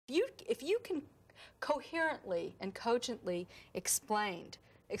if you can coherently and cogently explain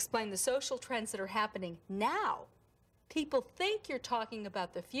the social trends that are happening now, people think you're talking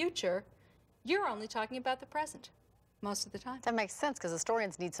about the future. You're only talking about the present most of the time. That makes sense, because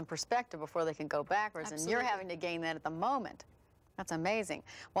historians need some perspective before they can go backwards. Absolutely. And you're having to gain that at the moment. That's amazing.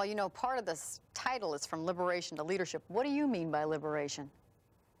 Well, you know, part of this title is from liberation to leadership. What do you mean by liberation?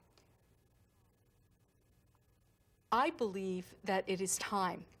 I believe that it is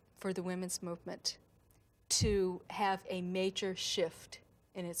time for the women's movement to have a major shift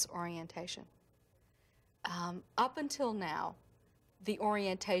in its orientation. Up until now, the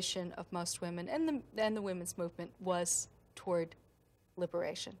orientation of most women and the women's movement was toward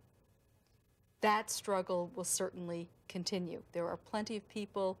liberation. That struggle will certainly continue. There are plenty of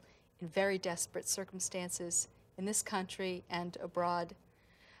people in very desperate circumstances in this country and abroad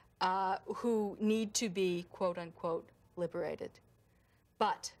who need to be, quote unquote, liberated.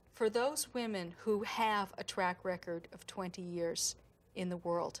 But for those women who have a track record of 20 years in the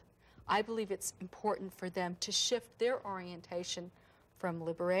world, I believe it's important for them to shift their orientation from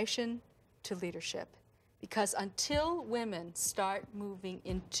liberation to leadership. Because until women start moving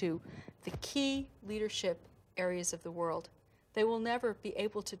into the key leadership areas of the world, they will never be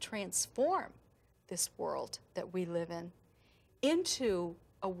able to transform this world that we live in into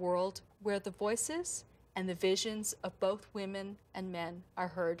a world where the voices and the visions of both women and men are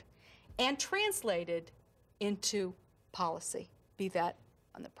heard and translated into policy, be that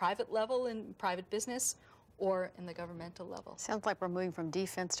on the private level in private business or in the governmental level. Sounds like we're moving from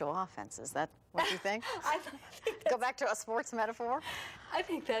defense to offense. Is that what you think? I think Go back to a sports metaphor? I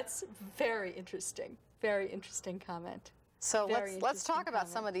think that's very interesting comment. So let's talk about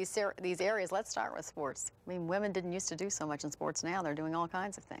some of these areas. Let's start with sports. I mean, women didn't used to do so much in sports. Now they're doing all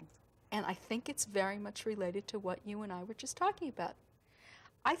kinds of things. And I think it's very much related to what you and I were just talking about.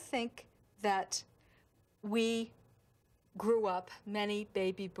 I think that we grew up, many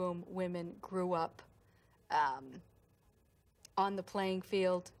baby boom women grew up on the playing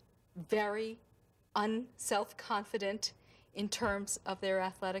field, very self-confident in terms of their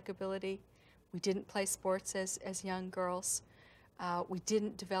athletic ability. We didn't play sports as young girls. We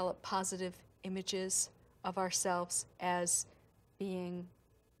didn't develop positive images of ourselves as being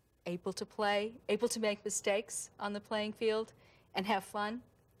able to play, able to make mistakes on the playing field and have fun.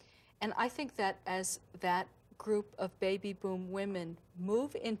 And I think that as that group of baby boom women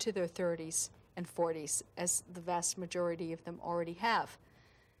move into their 30s and 40s, as the vast majority of them already have,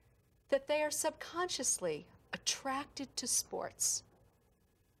 that they are subconsciously attracted to sports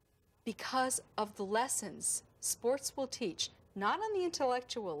because of the lessons sports will teach, not on the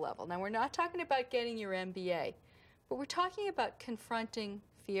intellectual level. Now, we're not talking about getting your MBA, but we're talking about confronting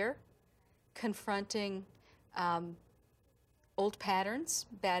fear, confronting old patterns,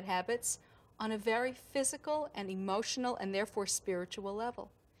 bad habits, on a very physical and emotional and therefore spiritual level.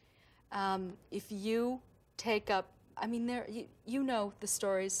 If you take up, I mean, you know the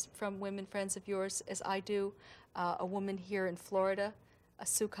stories from women friends of yours as I do. A woman here in Florida, a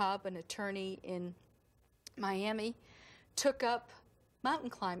Sue Cobb, an attorney in Miami, took up mountain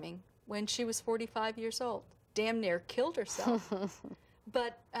climbing when she was 45 years old. Damn near killed herself,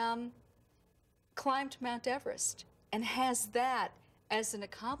 but climbed Mount Everest and has that as an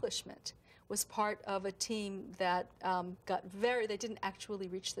accomplishment. Was part of a team that they didn't actually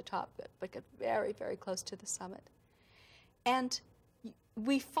reach the top, but got very, very close to the summit. And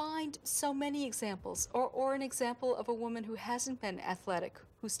we find so many examples, or an example of a woman who hasn't been athletic,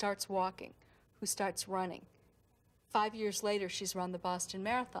 who starts walking, who starts running. 5 years later, she's run the Boston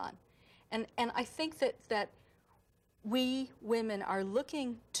Marathon. And I think that we women are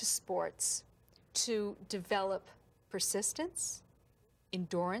looking to sports to develop persistence,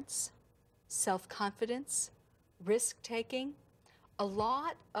 endurance, self-confidence, risk-taking, a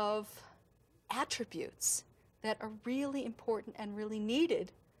lot of attributes that are really important and really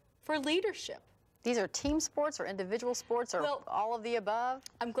needed for leadership. These are team sports or individual sports or all of the above?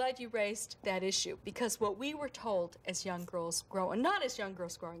 I'm glad you raised that issue, because what we were told as young girls not as young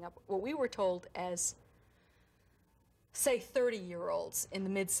girls growing up, what we were told as, say, 30-year-olds in the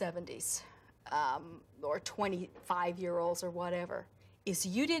mid-70s, or 25-year-olds or whatever, is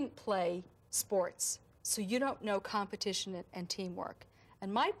you didn't play sports, so you don't know competition and teamwork.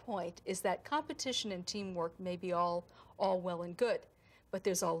 And my point is that competition and teamwork may be all well and good, but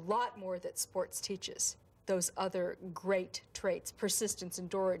there's a lot more that sports teaches. Those other great traits, persistence,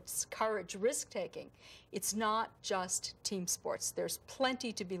 endurance, courage, risk-taking. It's not just team sports. There's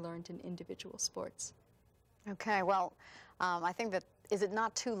plenty to be learned in individual sports. Okay, well, I think that is it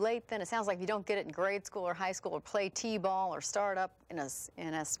not too late then? It sounds like if you don't get it in grade school or high school or play t-ball or start up in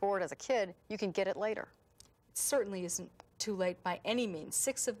a sport as a kid, you can get it later. It certainly isn't too late by any means.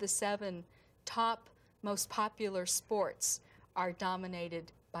 6 of the 7 top most popular sports are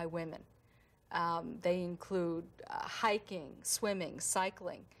dominated by women. They include hiking, swimming,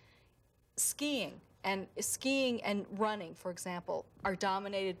 cycling, skiing and running, for example, are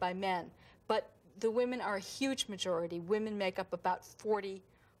dominated by men. But the women are a huge majority. Women make up about 40,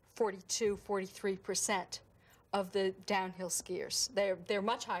 42, 43% of the downhill skiers. They're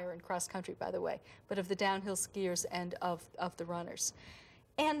much higher in cross country, by the way, but of the downhill skiers and of the runners.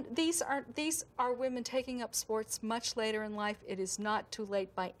 And these are women taking up sports much later in life. It is not too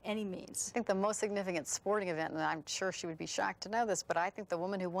late by any means. I think the most significant sporting event, and I'm sure she would be shocked to know this, but I think the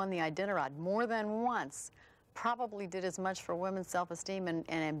woman who won the Iditarod more than once probably did as much for women's self-esteem and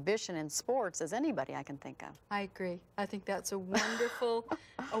ambition in sports as anybody I can think of. I agree. I think that's a wonderful,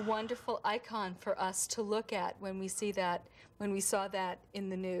 a wonderful icon for us to look at when we see that, when we saw that in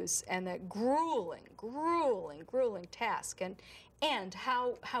the news, and that grueling, grueling, grueling task, and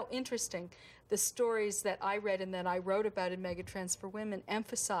how interesting the stories that I read and that I wrote about in Megatrends for Women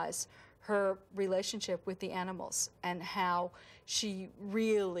emphasize her relationship with the animals and how she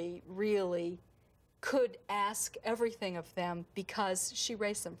really, really could ask everything of them because she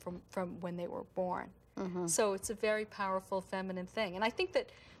raised them from when they were born. Mm-hmm. So it's a very powerful feminine thing. And I think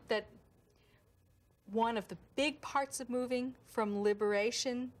that one of the big parts of moving from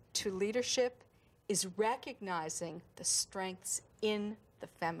liberation to leadership is recognizing the strengths in the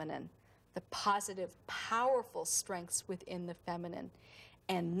feminine, the positive, powerful strengths within the feminine,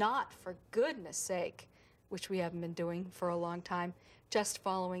 and not, for goodness sake, which we haven't been doing for a long time, just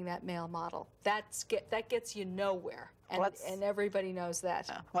following that male model. That gets you nowhere, and everybody knows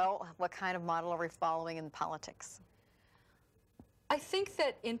that. Well, what kind of model are we following in politics? I think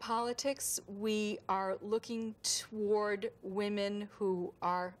that in politics, we are looking toward women who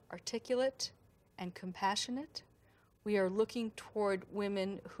are articulate and compassionate. We are looking toward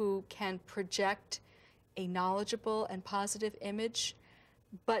women who can project a knowledgeable and positive image,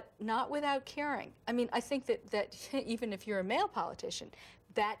 but not without caring. I mean, I think that even if you're a male politician,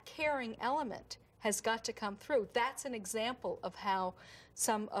 that caring element has got to come through. That's an example of how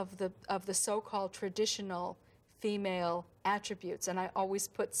some of the so-called traditional female attributes, and I always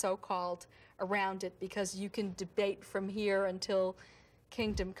put so-called around it because you can debate from here until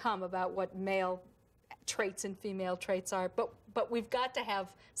kingdom come about what male traits and female traits are, but we've got to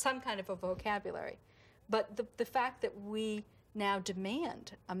have some kind of a vocabulary. But the fact that we now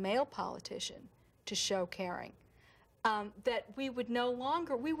demand a male politician to show caring, that we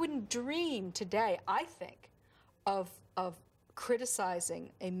wouldn't dream today, I think, of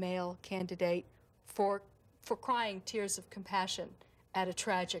criticizing a male candidate for crying tears of compassion at a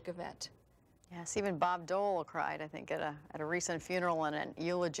tragic event. Yes, even Bob Dole cried, I think, at a recent funeral and an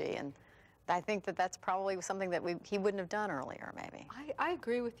eulogy, and I think that that's probably something that he wouldn't have done earlier, maybe. I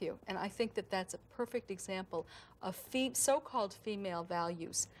agree with you, and I think that that's a perfect example of so-called female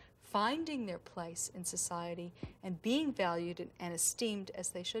values finding their place in society and being valued and esteemed as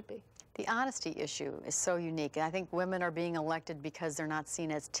they should be. The honesty issue is so unique, and I think women are being elected because they're not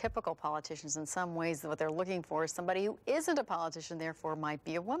seen as typical politicians. In some ways, what they're looking for is somebody who isn't a politician, therefore might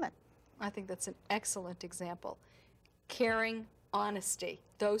be a woman. I think that's an excellent example. Caring, honesty,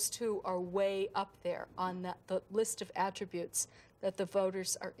 those two are way up there on the list of attributes that the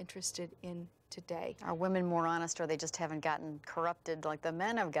voters are interested in today. Are women more honest, or they just haven't gotten corrupted like the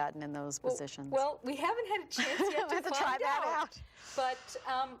men have gotten in those positions? Well, we haven't had a chance yet to have to try that out. But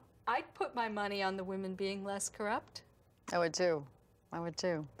I'd put my money on the women being less corrupt. I would too. I would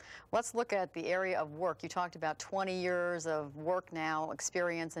too. Let's look at the area of work. You talked about 20 years of work now,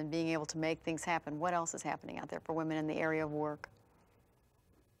 experience, and being able to make things happen. What else is happening out there for women in the area of work?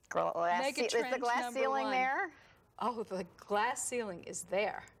 Is the glass ceiling there? Oh, the glass ceiling is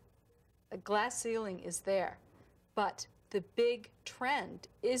there. The glass ceiling is there. But the big trend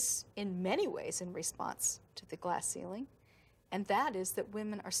is in many ways in response to the glass ceiling, and that is that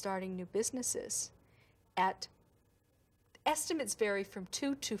women are starting new businesses at estimates vary from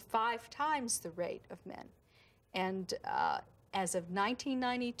 2 to 5 times the rate of men. And as of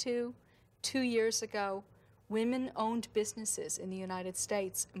 1992, 2 years ago, women-owned businesses in the United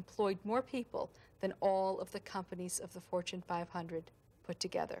States employed more people than all of the companies of the Fortune 500 put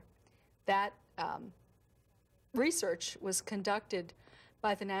together. That research was conducted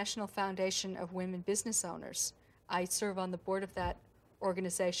by the National Foundation of Women Business Owners. I serve on the board of that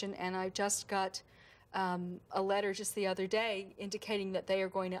organization, and I just got a letter just the other day indicating that they are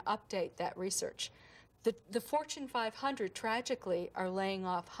going to update that research. The Fortune 500, tragically, are laying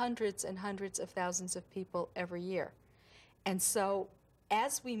off hundreds and hundreds of thousands of people every year. And so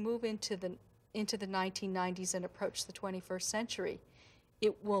as we move into the 1990s and approach the 21st century,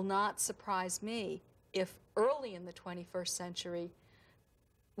 it will not surprise me if early in the 21st century,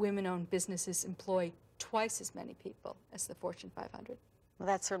 women-owned businesses employ twice as many people as the Fortune 500. Well,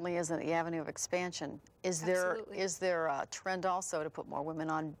 that certainly isn't the avenue of expansion. Is there a trend also to put more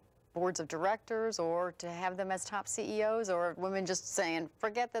women on boards of directors or to have them as top CEOs, or are women just saying,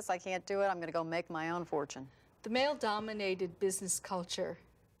 forget this, I can't do it, I'm going to go make my own fortune? The male-dominated business culture,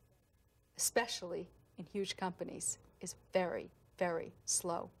 especially in huge companies, is very, very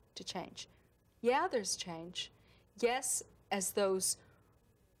slow to change. Yeah, there's change. Yes, as those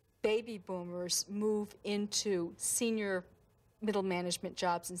baby boomers move into senior middle management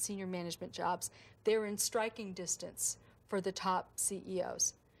jobs and senior management jobs, they're in striking distance for the top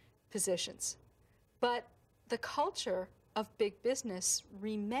CEOs positions. But the culture of big business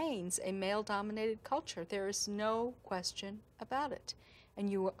remains a male-dominated culture. There is no question about it. And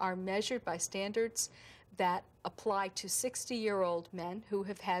you are measured by standards that apply to 60-year-old men who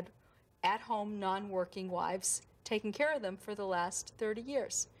have had at-home, non-working wives taking care of them for the last 30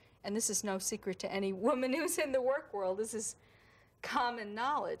 years. And this is no secret to any woman who's in the work world. This is common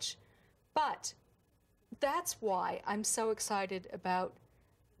knowledge. But that's why I'm so excited about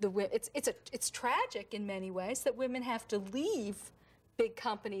it's tragic in many ways that women have to leave big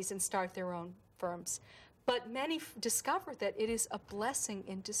companies and start their own firms. But many discover that it is a blessing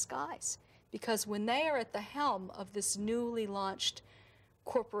in disguise, because when they are at the helm of this newly launched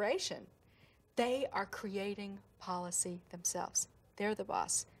corporation, they are creating policy themselves. They're the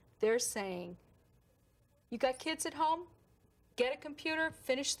boss. They're saying, you got kids at home? Get a computer,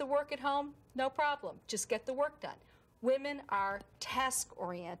 finish the work at home, no problem. Just get the work done. Women are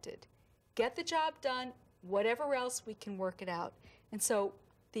task-oriented. Get the job done, whatever else, we can work it out. And so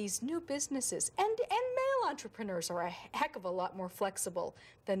these new businesses, and male entrepreneurs are a heck of a lot more flexible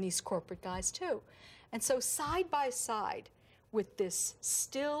than these corporate guys too. And so side by side with this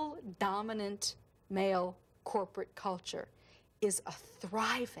still dominant male corporate culture is a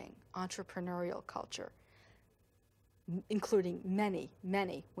thriving entrepreneurial culture, including many,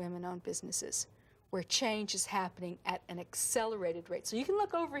 many women-owned businesses, where change is happening at an accelerated rate. So you can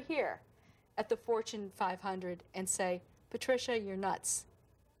look over here at the Fortune 500 and say, Patricia, you're nuts.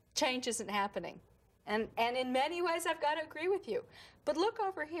 Change isn't happening. And in many ways, I've got to agree with you. But look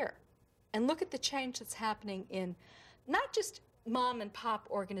over here and look at the change that's happening in not just mom and pop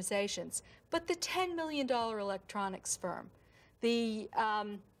organizations, but the $10 million electronics firm, the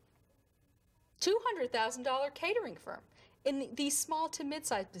 $200,000 catering firm, in these small to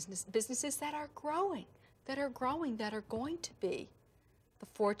mid-sized businesses that are growing, that are going to be the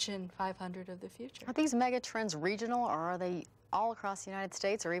Fortune 500 of the future. Are these megatrends regional, or are they all across the United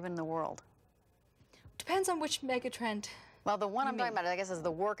States or even the world? Depends on which megatrend. Well, the one I'm talking about, I guess, is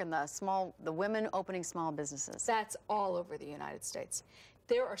the work and the women opening small businesses. That's all over the United States.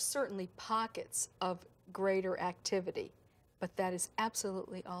 There are certainly pockets of greater activity, but that is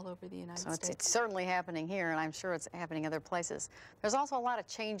absolutely all over the United States. So it's certainly happening here, and I'm sure it's happening other places. There's also a lot of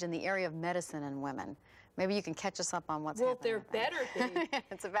change in the area of medicine and women. Maybe you can catch us up on what's happening. Well, there better be.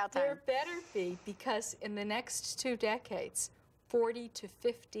 It's about time. There better be, because in the next 2 decades, 40 to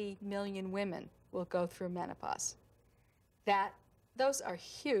 50 million women will go through menopause. Those are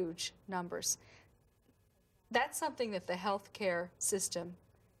huge numbers. That's something that the healthcare system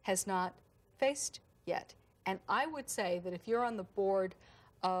has not faced yet. And I would say that if you're on the board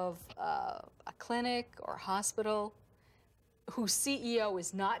of a clinic or hospital whose CEO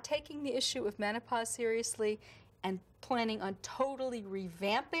is not taking the issue of menopause seriously and planning on totally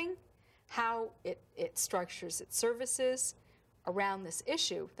revamping how it structures its services around this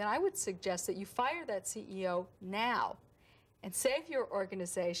issue, then I would suggest that you fire that CEO now and save your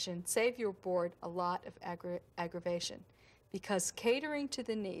organization, save your board a lot of aggravation, because catering to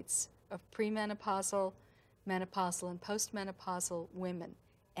the needs of premenopausal, menopausal, and postmenopausal women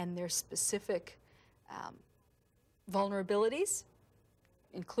and their specific vulnerabilities,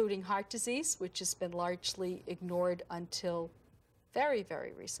 including heart disease, which has been largely ignored until very,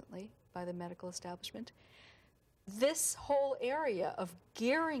 very recently by the medical establishment. This whole area of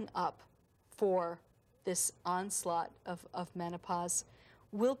gearing up for this onslaught of menopause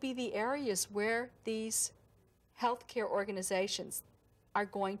will be the areas where these healthcare organizations are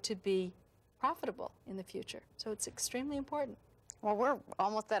going to be profitable in the future. So it's extremely important. Well, we're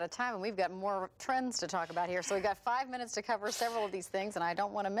almost out of time, and we've got more trends to talk about here. So we've got 5 minutes to cover several of these things, and I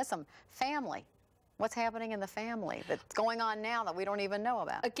don't want to miss them. Family. What's happening in the family that's going on now that we don't even know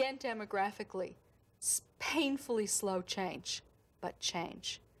about? Again, demographically, painfully slow change, but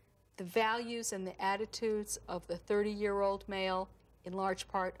change. The values and the attitudes of the 30-year-old male, in large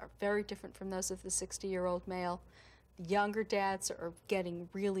part, are very different from those of the 60-year-old male. The younger dads are getting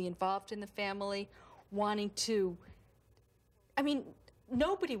really involved in the family, wanting to, I mean,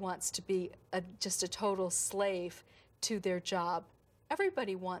 nobody wants to be just a total slave to their job.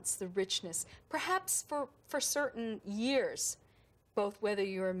 Everybody wants the richness. Perhaps for certain years, both whether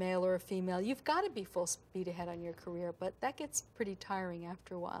you're a male or a female, you've got to be full speed ahead on your career, but that gets pretty tiring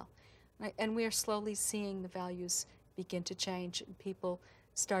after a while. Right? And we are slowly seeing the values begin to change, and people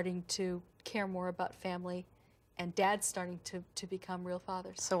starting to care more about family, and dads starting to become real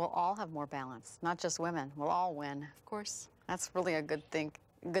fathers. So we'll all have more balance, not just women. We'll all win. Of course. That's really a good thing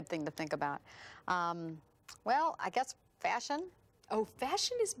to think about. Well, I guess fashion? Oh,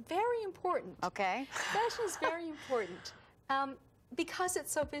 fashion is very important. Okay. Fashion is very important because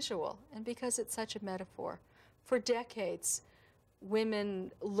it's so visual and because it's such a metaphor. For decades,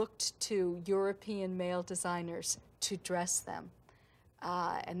 women looked to European male designers to dress them.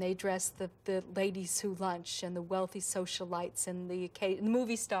 And they dressed the ladies who lunch and the wealthy socialites and the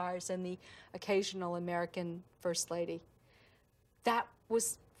movie stars and the occasional American first lady. That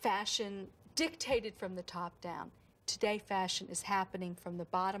was fashion dictated from the top down. Today, fashion is happening from the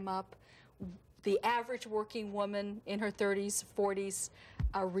bottom up. The average working woman in her 30s, 40s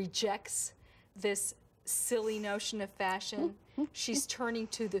rejects this silly notion of fashion. She's turning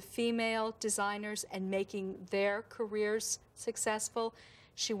to the female designers and making their careers successful.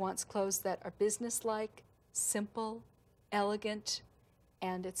 She wants clothes that are businesslike, simple, elegant,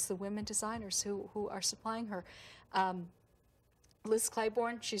 and it's the women designers who are supplying her. Liz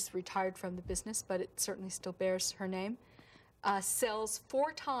Claiborne, she's retired from the business, but it certainly still bears her name, sells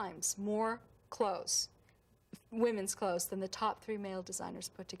 4 times more clothes, women's clothes, than the top 3 male designers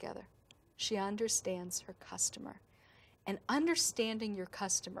put together. She understands her customer. And understanding your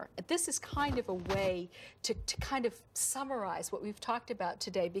customer, this is kind of a way to kind of summarize what we've talked about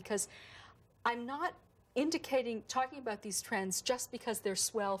today, because I'm not talking about these trends just because they're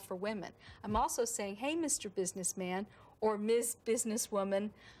swell for women. I'm also saying, hey, Mr. Businessman or Ms. Businesswoman,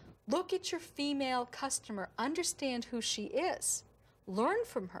 look at your female customer, understand who she is, learn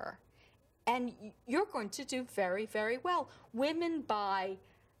from her, and you're going to do very, very well. Women buy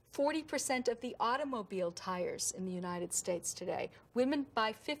 40% of the automobile tires in the United States today. Women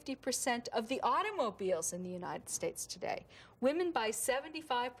buy 50% of the automobiles in the United States today. Women buy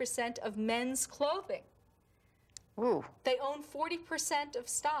 75% of men's clothing. Ooh. They own 40% of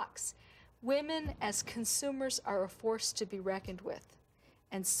stocks. Women as consumers are a force to be reckoned with.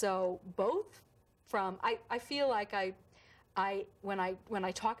 And so both from, I feel like when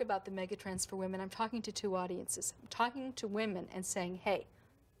I talk about the megatrends for women, I'm talking to 2 audiences. I'm talking to women and saying, hey,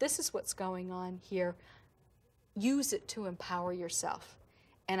 this is what's going on here. Use it to empower yourself.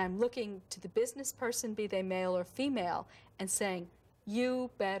 And I'm looking to the business person, be they male or female, and saying, you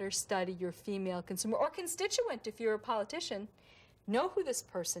better study your female consumer or constituent if you're a politician. Know who this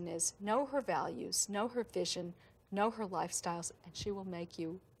person is, know her values, know her vision, know her lifestyles, and she will make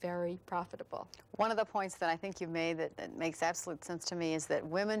you very profitable. One of the points that I think you've made that makes absolute sense to me is that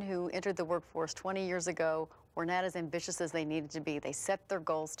women who entered the workforce 20 years ago were not as ambitious as they needed to be. They set their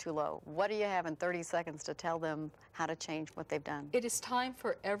goals too low. What do you have in 30 seconds to tell them how to change what they've done? It is time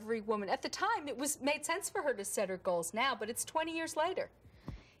for every woman. At the time, it made sense for her to set her goals now, but it's 20 years later.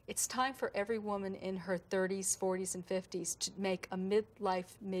 It's time for every woman in her 30s, 40s, and 50s to make a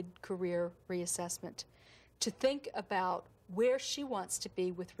midlife, mid-career reassessment, to think about where she wants to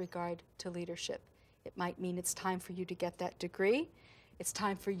be with regard to leadership. It might mean it's time for you to get that degree. It's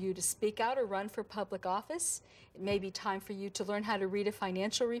time for you to speak out or run for public office. It may be time for you to learn how to read a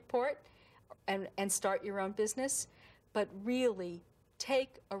financial report and start your own business. But really,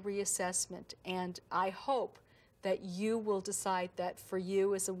 take a reassessment, and I hope that you will decide that for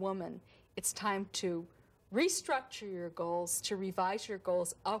you as a woman, it's time to restructure your goals, to revise your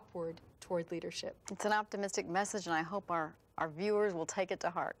goals upward toward leadership. It's an optimistic message, and I hope our viewers will take it to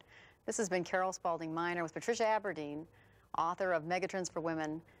heart. This has been Carol Spalding Minor with Patricia Aburdene, author of Megatrends for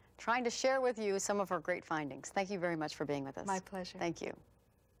Women, trying to share with you some of her great findings. Thank you very much for being with us. My pleasure. Thank you.